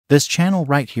This channel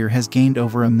right here has gained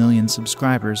over 1 million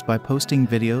subscribers by posting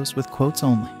videos with quotes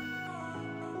only.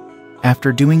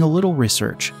 After doing a little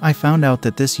research, I found out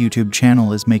that this YouTube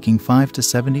channel is making $5,000 to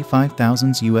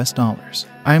 $75,000 US.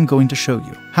 I am going to show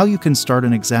you how you can start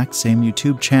an exact same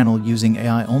YouTube channel using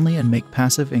AI only and make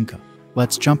passive income.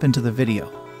 Let's jump into the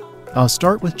video. I'll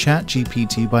start with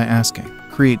ChatGPT by asking,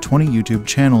 create 20 YouTube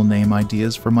channel name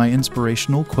ideas for my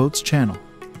inspirational quotes channel.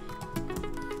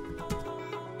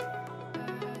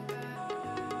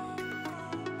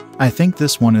 I think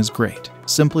this one is great.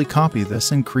 Simply copy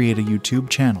this and create a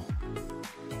YouTube channel.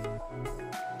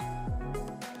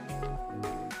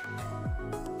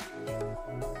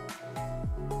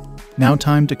 Now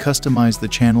time to customize the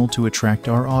channel to attract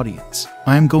our audience.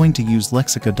 I am going to use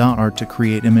Lexica.art to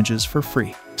create images for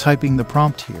free. Typing the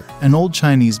prompt here, an old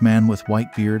Chinese man with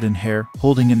white beard and hair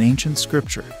holding an ancient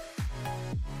scripture.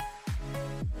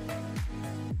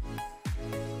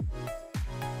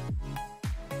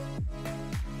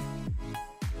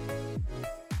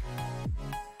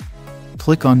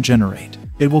 Click on generate.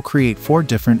 It will create 4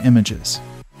 different images.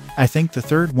 I think the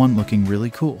third one looking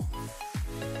really cool.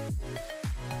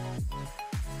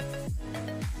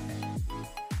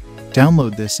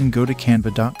 Download this and go to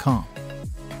canva.com.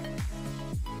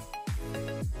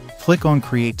 Click on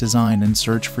Create Design and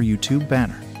search for YouTube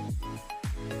banner.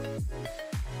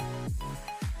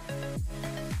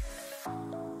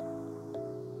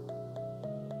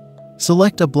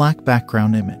 Select a black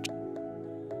background image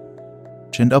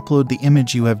and upload the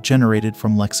image you have generated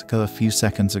from Lexica a few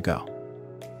seconds ago.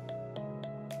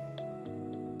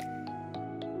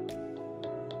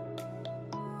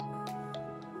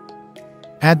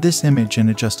 Add this image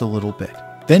and adjust a little bit.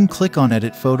 Then click on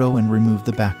Edit Photo and remove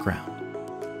the background.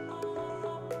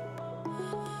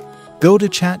 Go to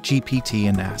ChatGPT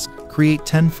and ask, create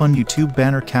 10 fun YouTube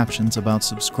banner captions about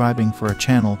subscribing for a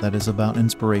channel that is about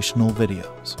inspirational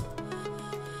videos.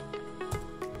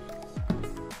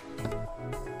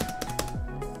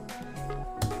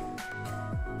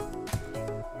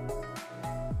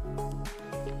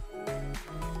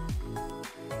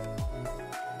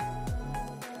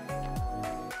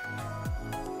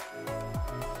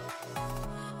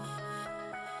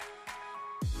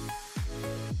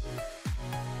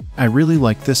 I really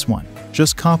like this one.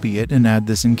 Just copy it and add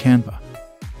this in Canva.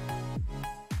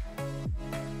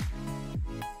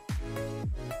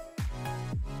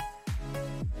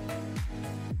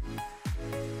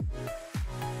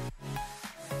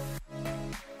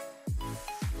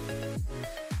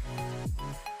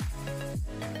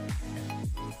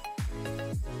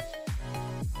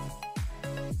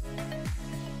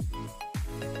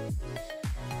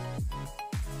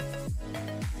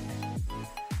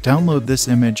 Download this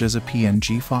image as a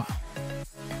PNG file.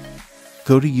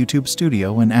 Go to YouTube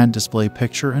Studio and add display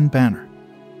picture and banner.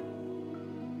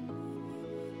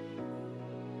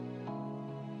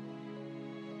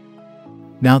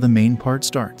 Now the main part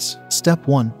starts. Step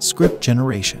 1. Script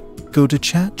generation. Go to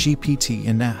ChatGPT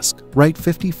and ask, write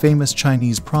 50 famous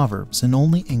Chinese proverbs in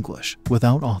only English,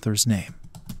 without author's name.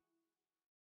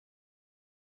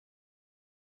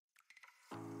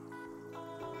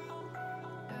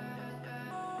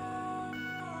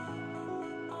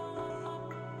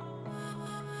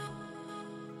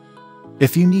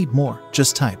 If you need more,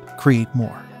 just type, create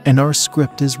more, and our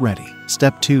script is ready.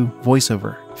 Step 2.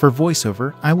 Voiceover. For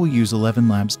voiceover, I will use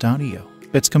 11labs.io.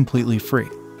 It's completely free.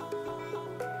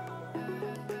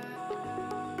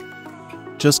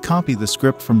 Just copy the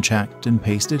script from Chat and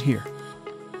paste it here.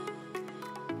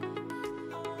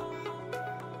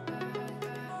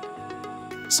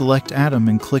 Select Atom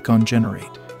and click on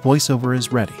Generate. Voiceover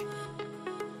is ready.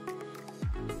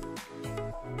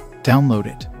 Download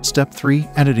it. Step 3.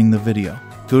 Editing the video.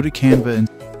 Go to Canva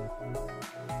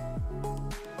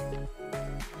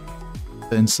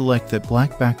and select that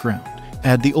black background.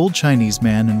 Add the old Chinese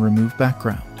man and remove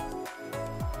background.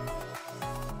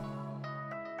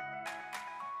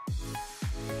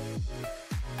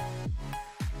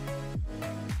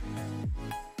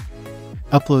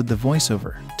 Upload the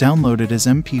voiceover. Download it as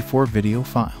MP4 video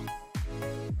file.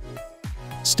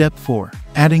 Step 4.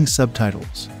 Adding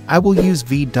subtitles. I will use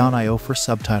v.io for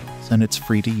subtitles and it's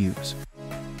free to use.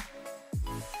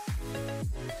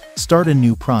 Start a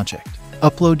new project.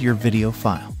 Upload your video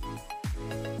file.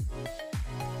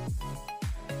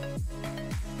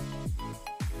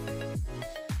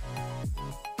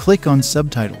 Click on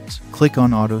Subtitles, click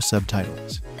on Auto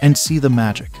Subtitles, and see the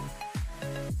magic.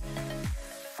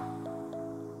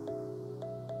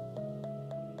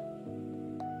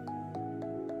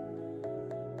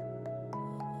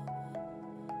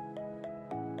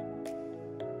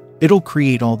 It'll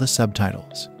create all the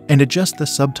subtitles, and adjust the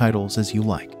subtitles as you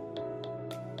like.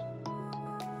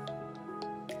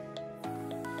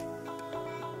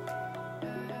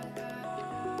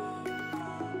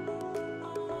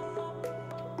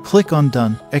 Click on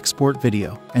Done, Export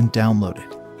Video, and download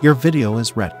it. Your video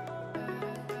is ready.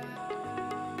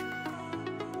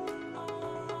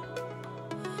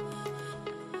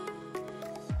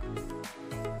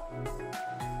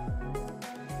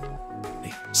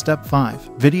 Step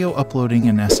 5. Video uploading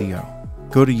and SEO.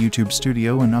 Go to YouTube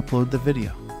Studio and upload the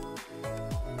video.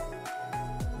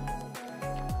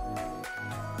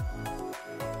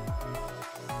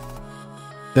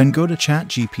 Then go to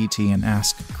ChatGPT and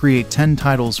ask, create 10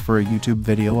 titles for a YouTube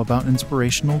video about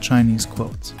inspirational Chinese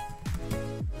quotes.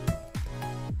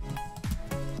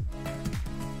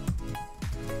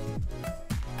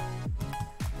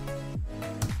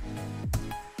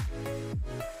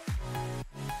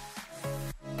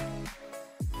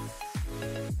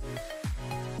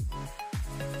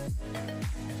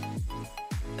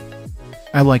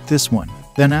 I like this one.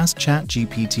 Then ask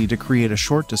ChatGPT to create a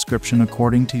short description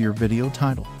according to your video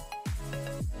title.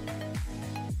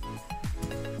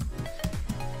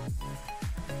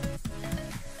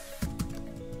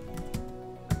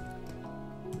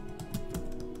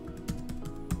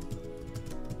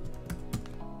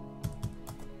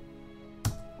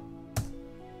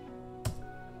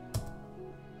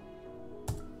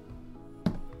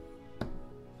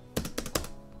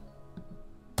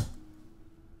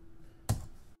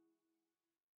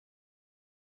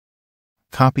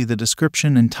 Copy the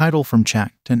description and title from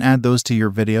chat and add those to your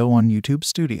video on YouTube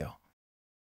Studio.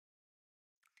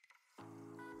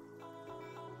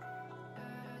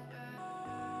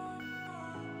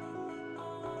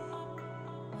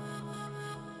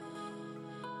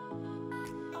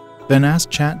 Then ask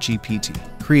ChatGPT,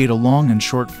 create a long and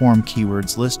short form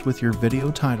keywords list with your video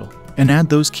title, and add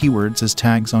those keywords as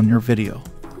tags on your video.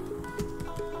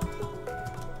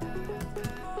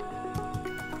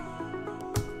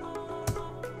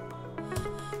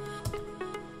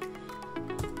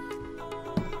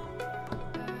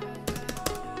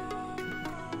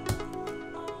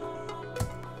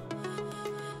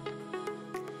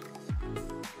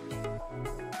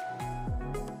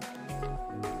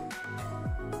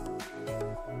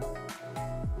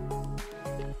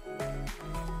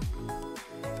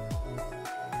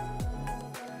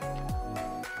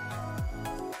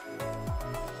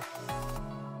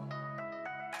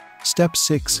 Step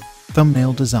 6.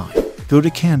 Thumbnail design. Go to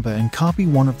Canva and copy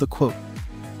one of the quote.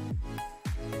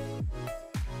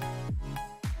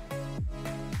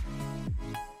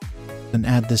 And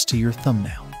add this to your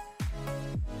thumbnail.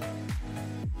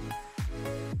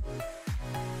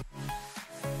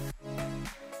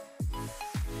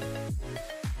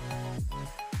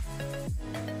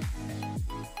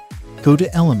 Go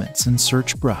to Elements and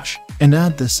search Brush, and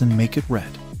add this and make it red,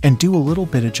 and do a little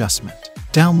bit adjustment.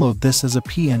 Download this as a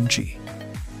PNG.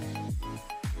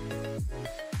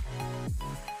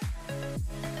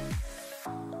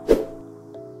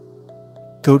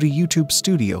 Go to YouTube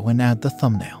Studio and add the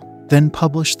thumbnail. Then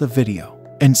publish the video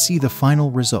and see the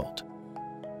final result.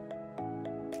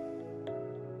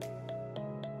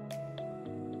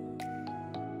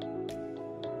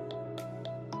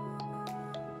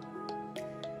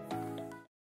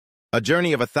 A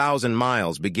journey of 1,000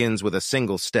 miles begins with a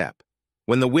single step.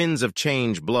 When the winds of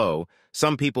change blow,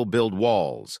 some people build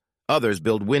walls, others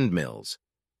build windmills.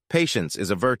 Patience is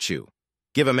a virtue.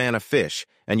 Give a man a fish,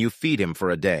 and you feed him for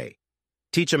a day.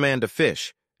 Teach a man to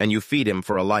fish, and you feed him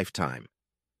for a lifetime.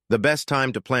 The best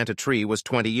time to plant a tree was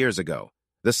 20 years ago.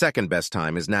 The second best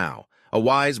time is now. A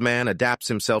wise man adapts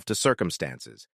himself to circumstances.